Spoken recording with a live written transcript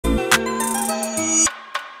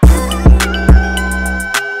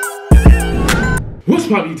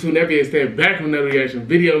Swap YouTube, NappyheadSted back with another reaction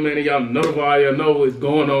video, man. And y'all know the vibe, y'all know what's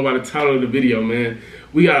going on by the title of the video, man.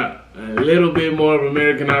 We got a little bit more of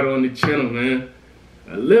American Idol on the channel, man.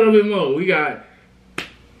 A little bit more. We got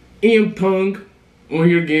Iam Tongi on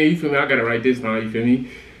here again, you feel me? I got it right this time, you feel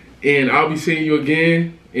me? And I'll be seeing you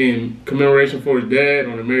again in commemoration for his dad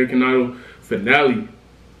on American Idol finale.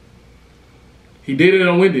 He did it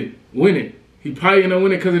and win it. He probably ended up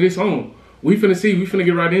winning because of this song. We finna see, we finna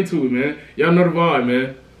get right into it, man. Y'all know the vibe,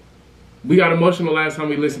 man. We got emotional last time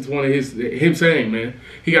we listened to one of him saying, man.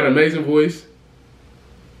 He got an amazing voice.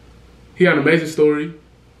 He got an amazing story.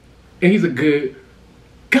 And he's a good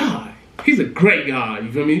guy. He's a great guy,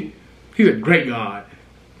 you feel me? He's a great guy.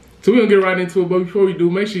 So we're gonna get right into it, but before we do,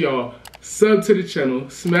 make sure y'all sub to the channel,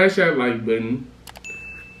 smash that like button,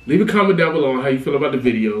 leave a comment down below on how you feel about the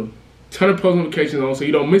video, turn the post notifications on so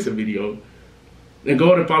you don't miss a video, and go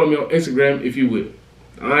ahead and follow me on Instagram if you will.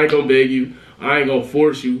 I ain't gonna beg you, I ain't gonna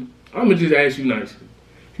force you, I'm gonna just ask you nicely.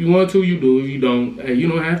 If you want to, you do. If you don't, hey, you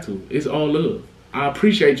don't have to. It's all love. I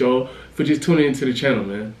appreciate y'all for just tuning into the channel,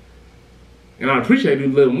 man. And I appreciate it a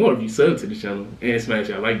little more if you sub to the channel and smash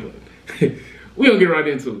that like button. We gonna get right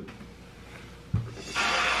into it.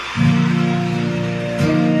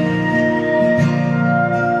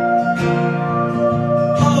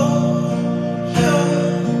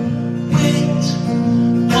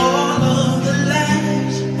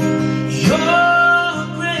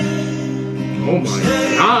 Oh my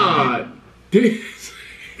God, this,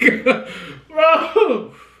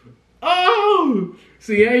 bro. Oh,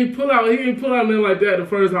 see, he ain't pull out nothing like that the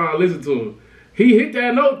first time I listened to him. He hit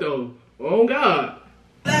that note though. Oh God.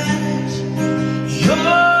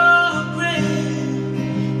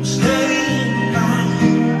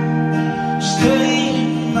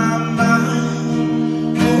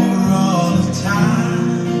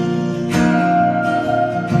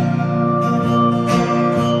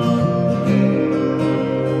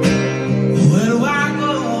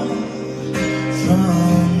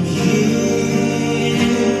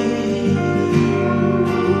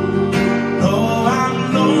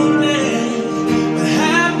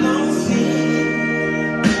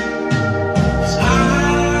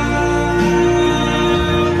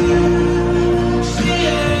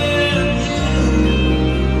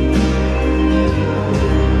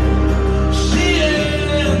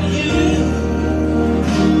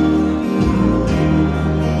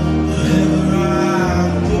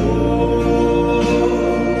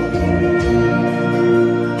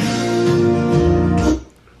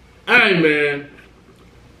 Hey man,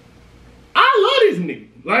 I love this nigga.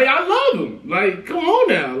 Like, I love him. Like, come on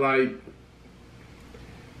now. Like,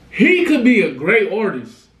 he could be a great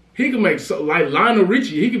artist. He could make, like Lionel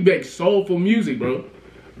Richie, he could make soulful music, bro.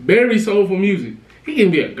 Very soulful music. He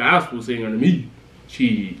can be a gospel singer to me.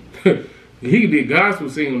 He could be a gospel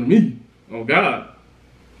singer to me. Oh God.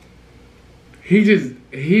 He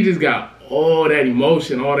just got all that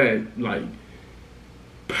emotion, all that like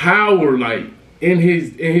power, like in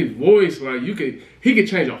his voice. Like he could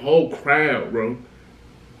change a whole crowd, bro.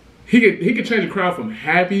 He could change a crowd from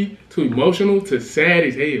happy to emotional to sad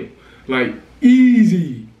as hell. Like,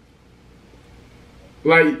 easy.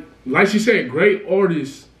 Like she said, great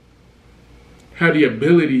artists have the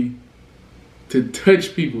ability to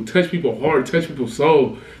touch people's heart, touch people's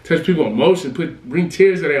soul, touch people's emotion, bring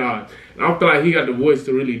tears to their eyes. And I feel like he got the voice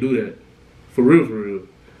to really do that. For real, for real.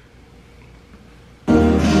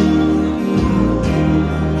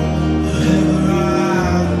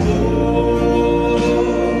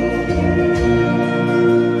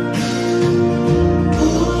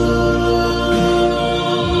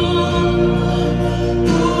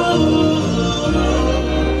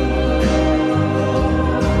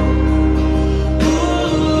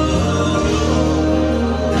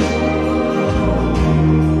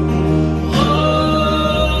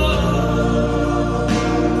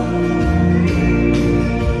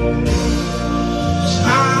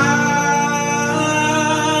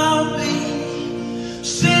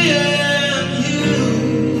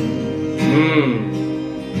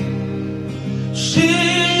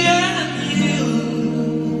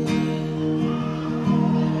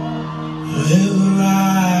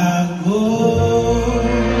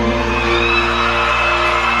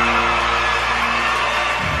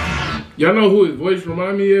 Y'all know who his voice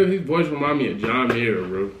remind me of? His voice remind me of John Mayer,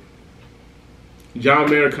 bro.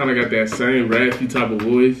 John Mayer kind of got that same raspy type of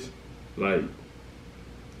voice. Like,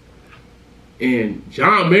 and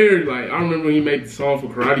John Mayer, like, I remember when he made the song for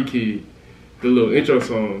Karate Kid, the little intro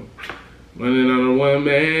song. Running on a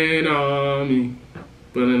one-man army,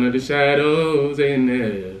 but under the shadows in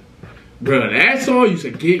there. Bro, that song used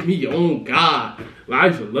to get me on God. Like, I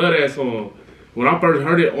used to love that song. When I first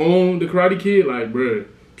heard it on the Karate Kid, like, bruh,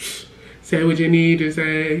 say what you need to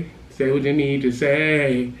say. Say what you need to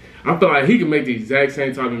say. I feel like he can make the exact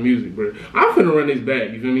same type of music, bruh. I'm finna run this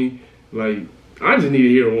back, you feel me? Like, I just need to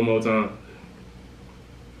hear it one more time.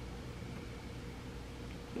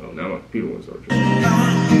 Oh, now my computer wants to start.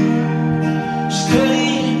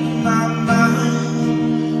 Stay in my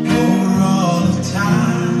mind for all the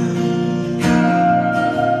time.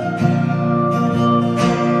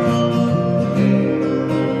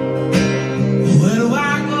 Where do I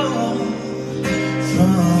go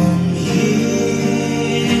from here?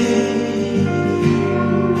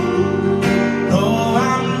 Oh,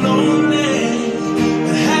 I'm lonely,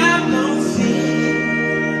 but have no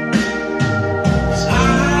fear. 'Cause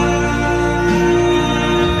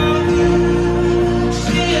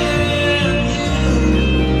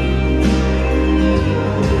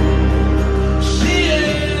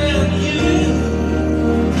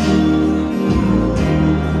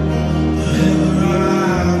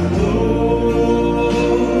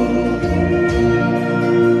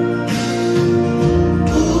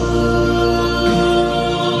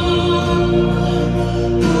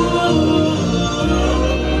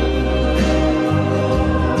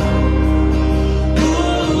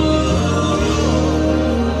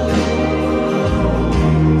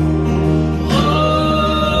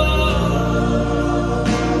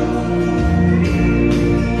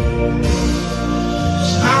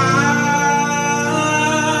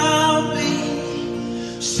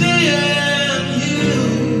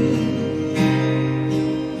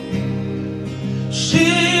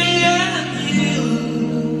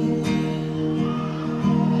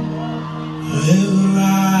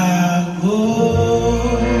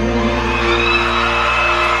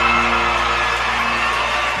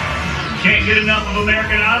Can't get enough of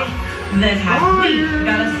American Idol? Then have we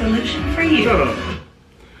got a solution for you. Shut up.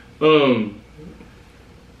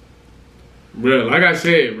 Bruh, like I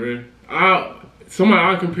said, bruh,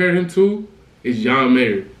 somebody I compare him to is John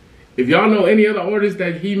Mayer. If y'all know any other artists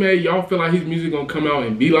that he made, y'all feel like his music gonna come out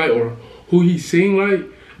and be like, or who he sing like,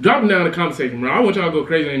 drop them down in the comment section, bro. I want y'all to go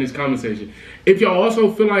crazy in this comment section. If y'all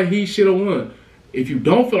also feel like he should have won, if you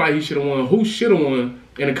don't feel like he should have won, who should have won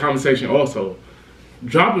in the comment section also.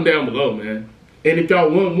 Drop them down below, man. And if y'all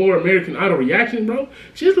want more American Idol reaction, bro,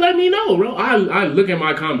 just let me know, bro. I look at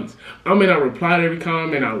my comments. I may not reply to every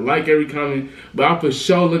comment, I like every comment, but I for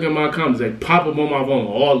sure look at my comments. They pop up on my phone,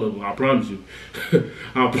 all of them, I promise you.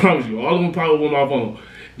 I promise you, all of them pop up on my phone.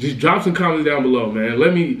 Just drop some comments down below, man.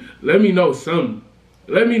 Let me know something.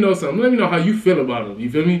 Let me know something. Let me know how you feel about him. You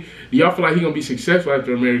feel me? Do y'all feel like he gonna be successful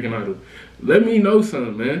after American Idol? Let me know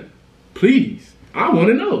something, man. Please. I want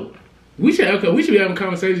to know. We should be having a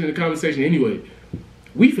conversation in the conversation anyway.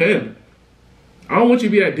 We family. I don't want you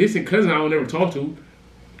to be that distant cousin I don't ever talk to.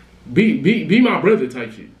 Be my brother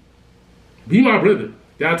type shit. Be my brother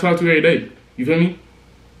that I talk to every day. You feel me?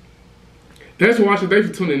 Thanks for watching. Thanks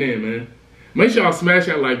for tuning in, man. Make sure y'all smash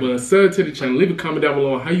that like button, sub to the channel, leave a comment down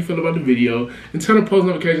below on how you feel about the video, and turn the post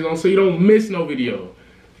notifications on so you don't miss no video.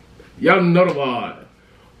 Y'all know the vibe.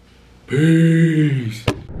 Peace.